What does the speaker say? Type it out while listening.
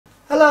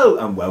Hello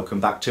and welcome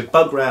back to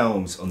Bug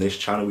Realms. On this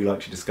channel we like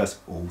to discuss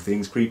all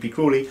things creepy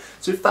crawly,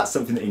 so if that's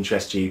something that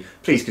interests you,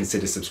 please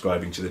consider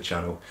subscribing to the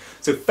channel.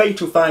 So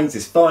Fatal Fangs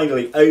is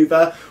finally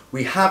over.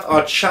 We have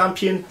our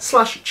champion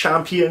slash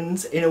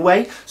champions in a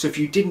way. So if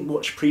you didn't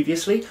watch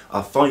previously,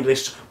 our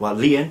finalists were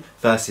Liaan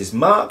versus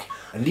Mark,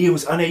 and Liaan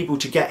was unable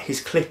to get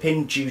his clip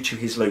in due to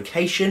his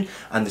location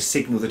and the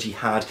signal that he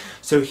had.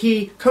 So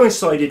he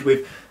coincided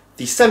with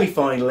the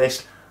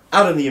semi-finalist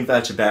Adam the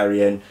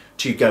Invertabarian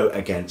to go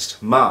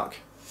against Mark.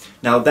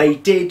 Now they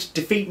did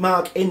defeat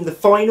Mark in the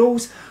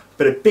finals,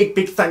 but a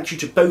big thank you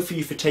to both of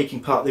you for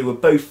taking part. They were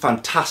both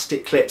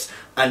fantastic clips,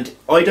 and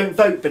I don't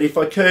vote, but if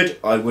I could,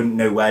 I wouldn't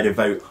know where to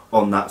vote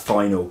on that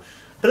final.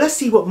 But let's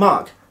see what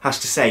Mark has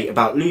to say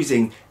about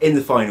losing in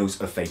the finals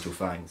of Fatal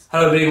Fangs.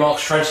 Hello everybody, Mark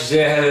Trenches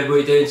here. How are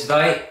everybody doing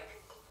today?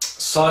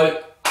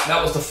 So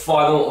that was the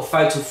final of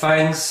Fatal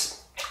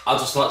Fangs. I'd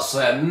just like to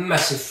say a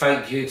massive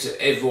thank you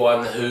to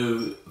everyone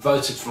who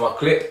voted for my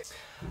clip.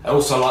 I'd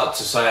also like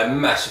to say a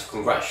massive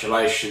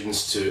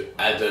congratulations to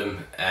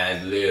Adam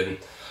and Liaan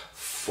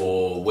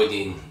for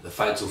winning the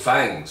Fatal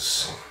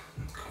Fangs.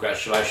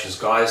 Congratulations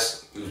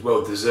guys, it was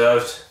well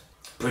deserved.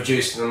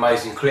 Produced an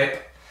amazing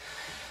clip.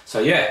 So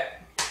yeah,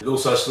 I'd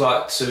also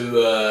like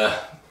to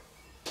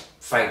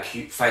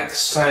thank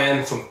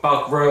Sam from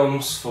Bug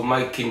Realms for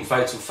making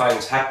Fatal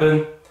Fangs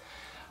happen.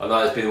 I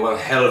know it's been one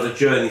hell of a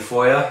journey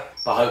for you,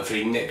 but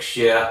hopefully next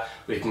year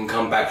we can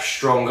come back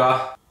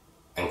stronger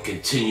and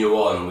continue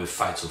on with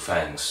Fatal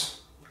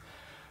Fangs.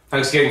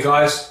 Thanks again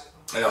guys,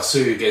 and I'll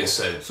see you again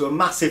soon. So a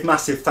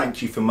massive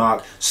thank you for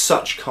Mark,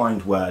 such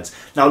kind words.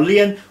 Now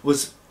Liaan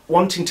was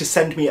wanting to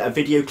send me a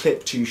video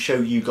clip to show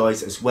you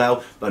guys as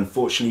well, but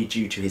unfortunately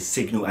due to his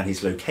signal and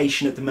his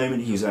location at the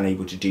moment he was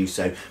unable to do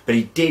so, but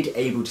he did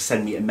able to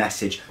send me a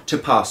message to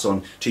pass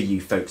on to you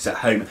folks at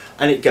home,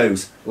 and it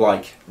goes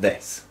like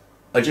this.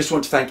 I just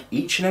want to thank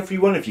each and every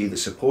one of you that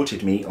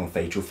supported me on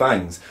Fatal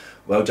Fangs.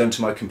 Well done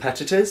to my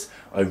competitors.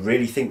 I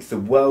really think the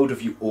world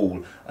of you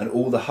all and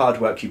all the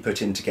hard work you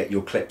put in to get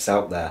your clips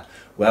out there.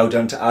 Well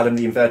done to Adam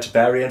the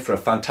Invertabarian for a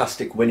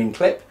fantastic winning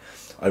clip.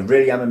 I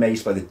really am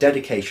amazed by the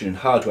dedication and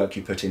hard work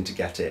you put in to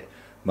get it.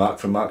 Mark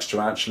from Mark's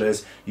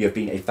Tarantulas, you have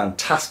been a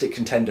fantastic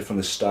contender from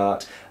the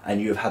start,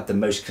 and you have had the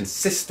most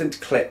consistent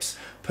clips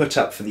put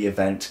up for the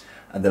event,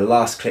 and the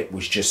last clip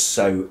was just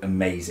so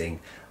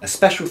amazing. A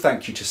special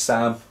thank you to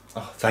Sam.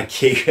 Oh,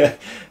 thank you.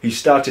 Who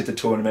started the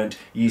tournament.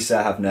 You,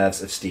 sir, have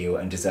nerves of steel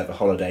and deserve a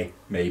holiday,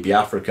 maybe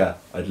Africa.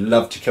 I'd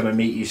love to come and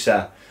meet you,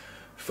 sir,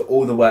 for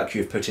all the work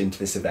you have put into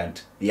this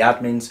event. The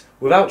admins,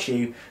 without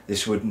you,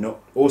 this would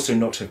also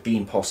not have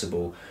been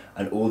possible,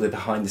 and all the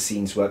behind the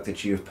scenes work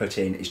that you have put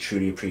in is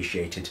truly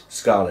appreciated.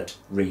 Scarlett,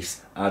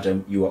 Rhys,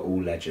 Adam, you are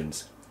all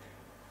legends.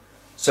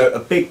 So a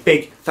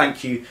big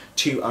thank you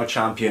to our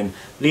champion,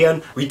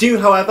 Liaan. We do,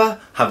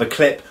 however, have a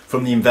clip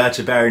from the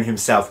Invertabarian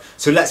himself,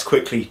 so let's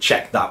quickly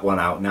check that one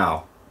out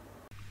now.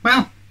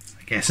 Well,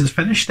 I guess it's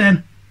finished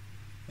then.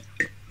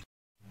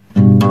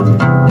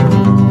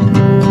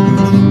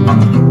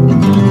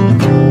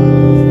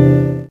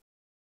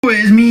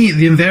 It is me,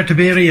 the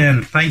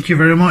Invertabarian. Thank you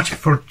very much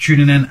for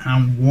tuning in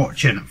and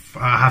watching.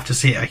 I have to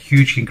say a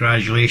huge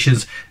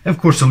congratulations, of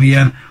course, to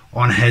Liaan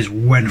on his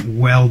win.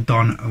 Well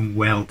done and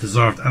well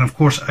deserved. And of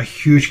course a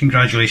huge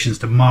congratulations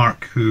to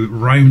Mark, who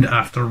round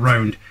after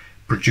round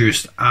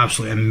produced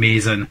absolutely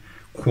amazing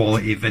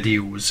quality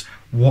videos.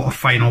 What a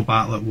final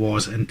battle it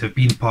was, and to have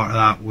been part of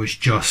that was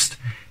just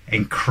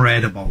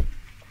incredible.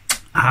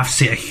 I have to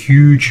say a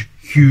huge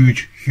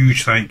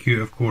thank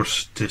you of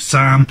course to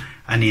Sam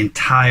and the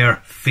entire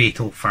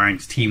Fatal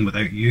Fangs team.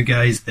 Without you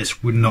guys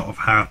this would not have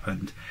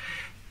happened.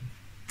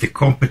 The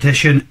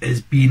competition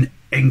has been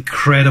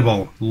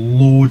incredible.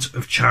 Loads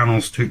of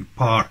channels took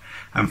part,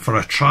 and for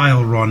a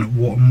trial run,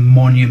 what a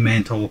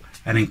monumental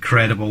and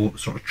incredible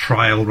sort of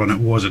trial run it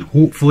was. And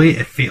hopefully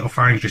if Fatal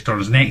Fangs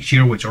returns next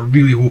year, which I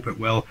really hope it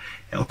will,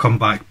 it'll come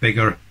back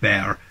bigger,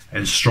 better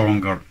and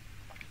stronger.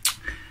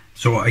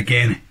 So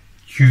again,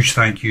 huge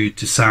thank you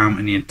to Sam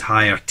and the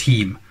entire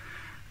team.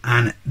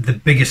 And the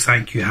biggest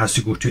thank you has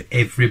to go to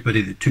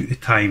everybody that took the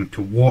time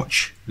to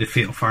watch the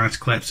Fatal Fangs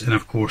clips, and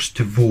of course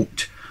to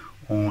vote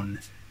on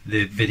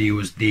the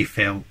videos they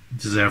felt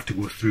deserve to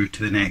go through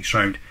to the next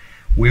round.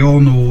 We all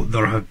know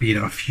there have been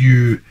a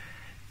few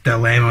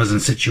dilemmas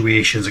and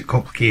situations and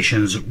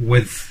complications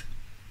with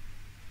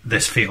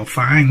this Fatal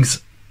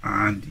Fangs,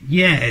 and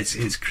yeah,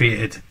 it's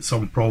created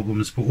some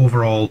problems, but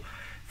overall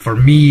for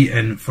me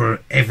and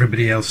for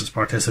everybody else that's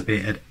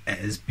participated, it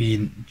has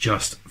been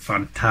just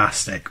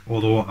fantastic.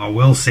 Although I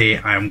will say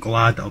I am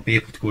glad that I'll be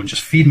able to go and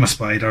just feed my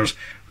spiders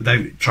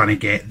without trying to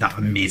get that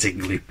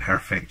amazingly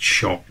perfect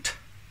shot.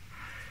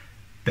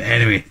 But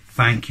anyway,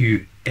 thank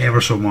you ever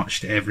so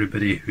much to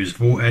everybody who's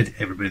voted,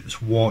 everybody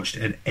that's watched,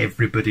 and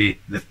everybody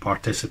that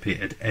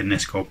participated in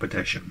this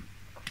competition.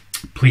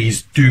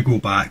 Please do go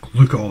back,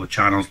 look at all the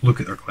channels, look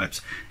at their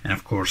clips, and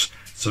of course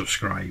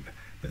subscribe.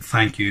 But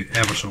thank you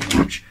ever so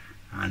much,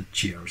 and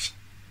cheers.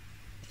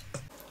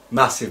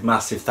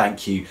 Massive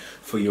thank you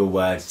for your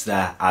words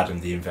there, Adam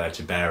the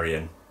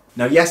Invertabarian.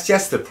 Now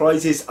yes, the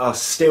prizes are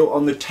still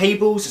on the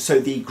tables, so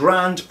the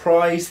grand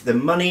prize, the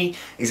money,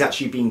 is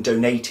actually being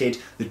donated.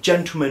 The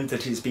gentleman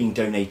that is being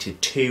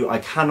donated to, I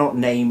cannot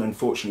name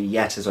unfortunately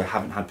yet, as I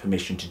haven't had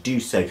permission to do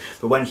so,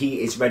 but when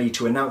he is ready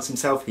to announce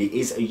himself, he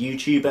is a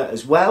YouTuber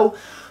as well,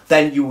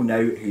 then you will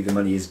know who the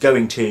money is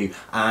going to,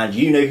 and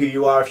you know who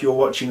you are if you're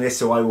watching this,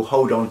 so I will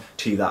hold on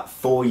to that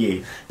for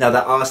you. Now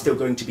there are still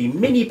going to be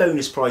mini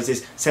bonus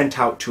prizes sent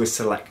out to a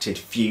selected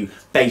few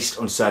based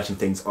on certain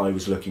things I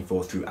was looking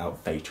for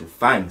throughout Fatal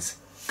Fangs.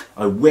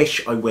 I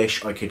wish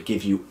I could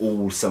give you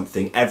all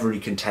something, every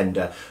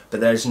contender, but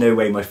there's no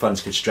way my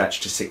funds could stretch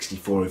to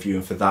 64 of you,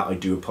 and for that I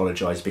do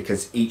apologise,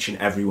 because each and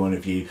every one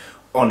of you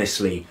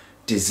honestly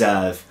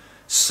deserve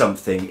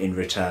something in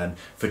return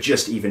for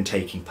just even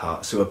taking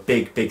part. So a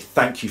big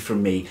thank you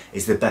from me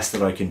is the best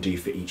that I can do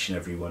for each and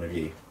every one of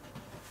you.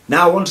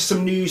 Now on to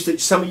some news that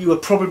some of you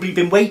have probably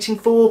been waiting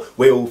for.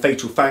 Will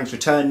Fatal Fangs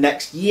return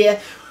next year?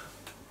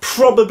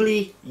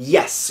 Probably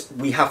yes.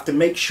 We have to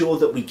make sure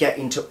that we get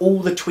into all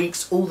the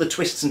tweaks, all the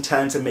twists and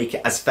turns, and make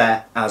it as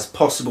fair as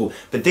possible.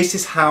 But this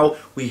is how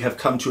we have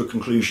come to a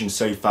conclusion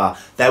so far.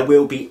 There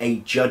will be a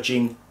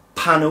judging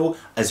panel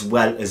as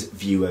well as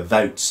viewer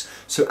votes.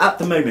 So at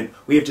the moment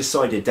we have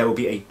decided there will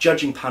be a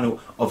judging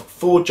panel of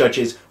 4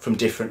 judges from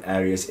different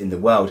areas in the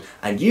world,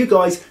 and you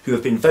guys who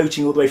have been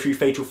voting all the way through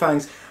Fatal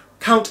Fangs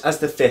count as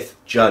the 5th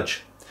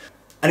judge,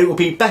 and it will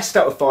be best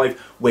out of 5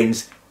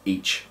 wins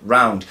each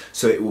round.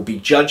 So it will be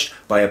judged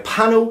by a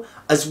panel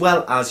as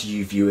well as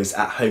you viewers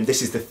at home.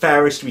 This is the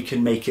fairest we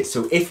can make it,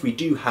 so if we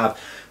do have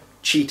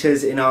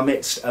cheaters in our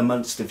midst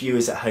amongst the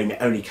viewers at home, it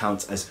only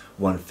counts as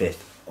 1/5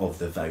 of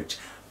the vote.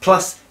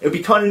 Plus, it would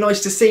be kind of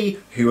nice to see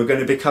who are going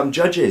to become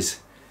judges.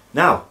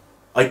 Now,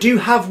 I do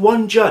have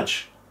one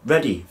judge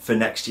ready for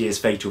next year's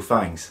Fatal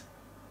Fangs.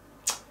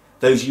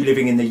 Those of you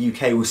living in the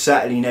UK will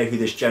certainly know who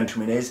this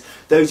gentleman is.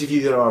 Those of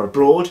you that are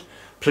abroad,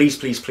 please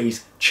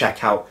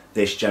check out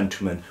this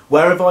gentleman.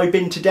 Where have I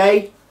been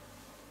today?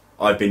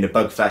 I've been to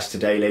Bugfest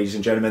today, ladies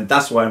and gentlemen.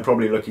 That's why I'm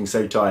probably looking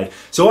so tired.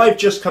 So I've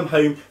just come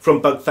home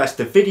from Bugfest.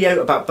 The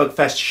video about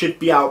Bugfest should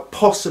be out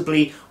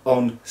possibly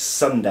on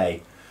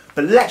Sunday.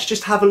 But let's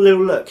just have a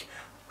little look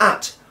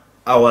at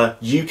our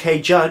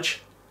UK judge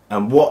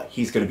and what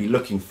he's going to be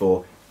looking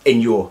for in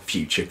your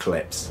future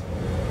clips.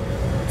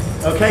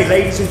 Okay,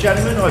 ladies and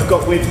gentlemen, I've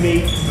got with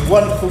me the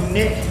wonderful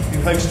Nick,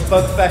 who hosts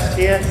Bugfest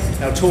here.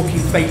 Now talking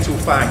Fatal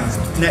Fangs.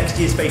 Next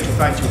year's Fatal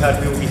Fangs, you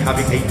heard we will be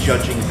having a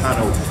judging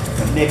panel.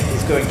 And Nick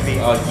is going to be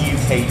our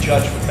UK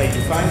judge for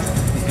Fatal Fangs.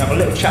 He's going to have a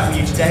little chat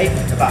with you today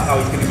about how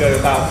he's going to go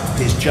about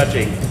his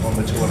judging on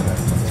the tournament.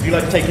 Would you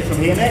like to take it from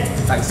here, Nick?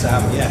 Thanks,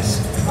 Sam.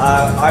 Yes.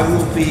 I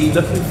will be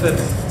looking for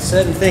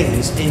certain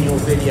things in your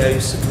video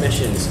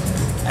submissions.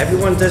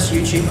 Everyone does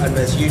YouTube, and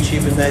there's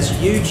YouTube and there's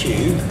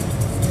YouTube.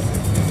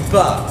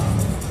 But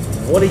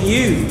what are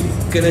you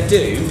going to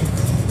do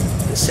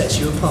that sets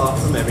you apart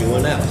from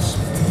everyone else?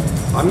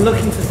 I'm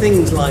looking for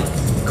things like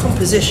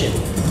composition,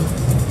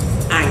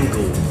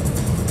 angle,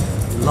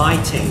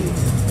 lighting,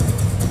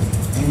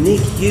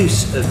 unique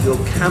use of your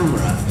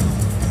camera.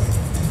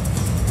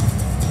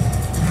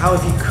 How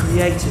have you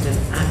created an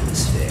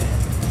atmosphere?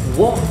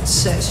 What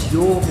sets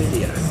your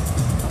video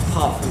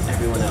apart from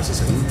everyone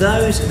else's? And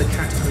those are the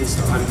categories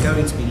that I'm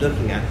going to be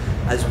looking at,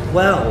 as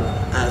well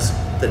as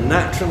the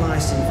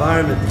naturalised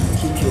environment that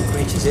you keep your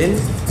creatures in,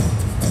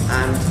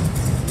 and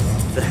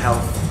the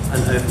health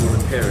and overall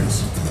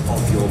appearance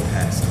of your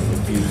pets and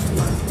your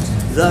beautiful animals.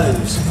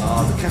 Those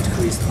are the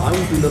categories that I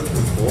will be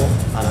looking for,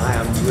 and I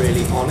am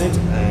really honoured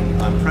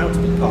and I'm proud to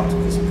be part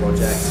of this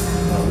project.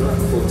 I'm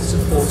looking forward to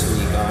supporting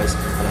you guys,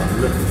 and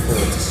I'm looking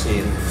forward to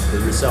seeing the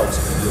results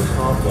of your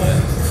hard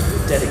work,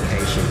 your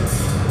dedication,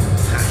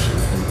 passion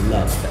and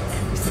love for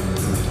everything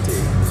that you do.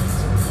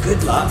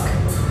 Good luck,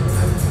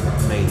 and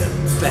may the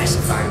best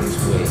fangs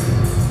win.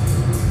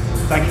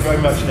 Thank you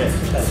very much, Nick.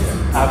 Pleasure.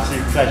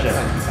 Absolute pleasure.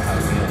 Thank you for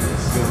having me on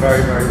this. You're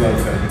very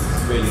welcome.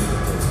 It's really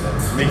looking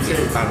forward to it. Me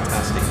too.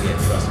 Fantastic, yeah,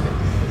 trust me.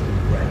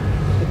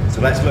 Great.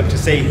 So let's look to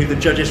see who the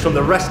judges from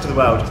the rest of the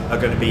world are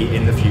going to be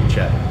in the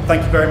future.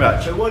 Thank you very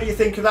much. So what do you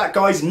think of that,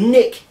 guys?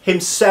 Nick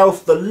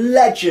himself, the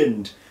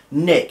legend,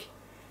 Nick,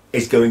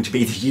 is going to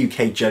be the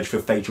UK judge for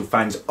Fatal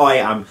Fangs.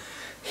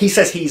 He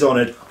says he's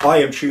honoured. I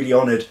am truly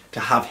honoured to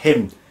have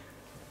him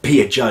be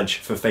a judge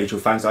for Fatal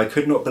Fangs. I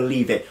could not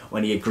believe it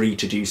when he agreed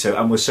to do so,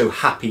 and was so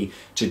happy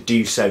to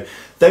do so.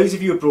 Those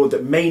of you abroad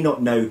that may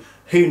not know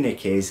who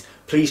Nick is,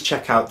 please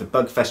check out the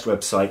Bugfest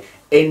website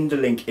in the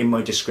link in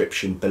my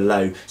description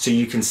below, so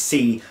you can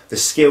see the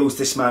skills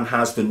this man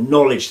has, the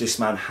knowledge this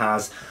man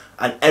has,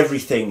 and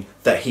everything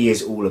that he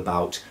is all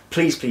about.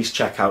 Please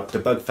check out the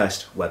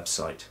Bugfest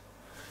website.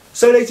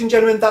 So ladies and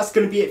gentlemen, that's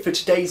going to be it for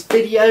today's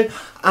video.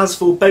 As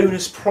for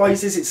bonus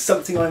prizes, it's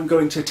something I'm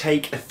going to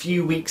take a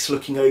few weeks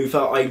looking over.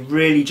 I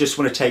really just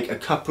want to take a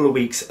couple of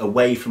weeks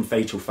away from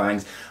Fatal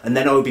Fangs, and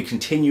then I will be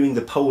continuing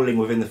the polling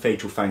within the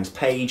Fatal Fangs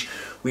page.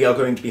 We are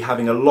going to be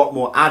having a lot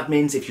more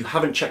admins. If you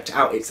haven't checked it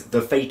out, it's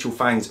the Fatal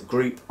Fangs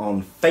group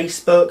on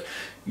Facebook.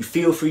 You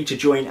feel free to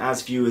join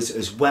as viewers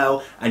as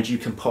well, and you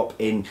can pop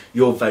in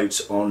your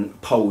votes on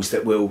polls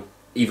that will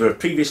either have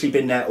previously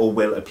been there or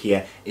will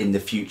appear in the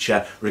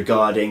future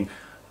regarding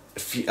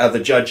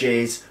other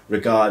judges,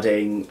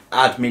 regarding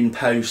admin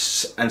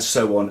posts, and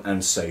so on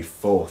and so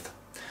forth.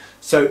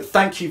 So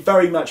thank you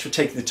very much for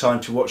taking the time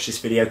to watch this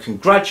video.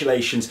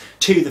 Congratulations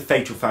to the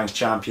Fatal Fangs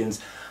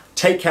champions.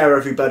 Take care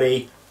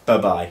everybody. Bye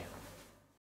bye.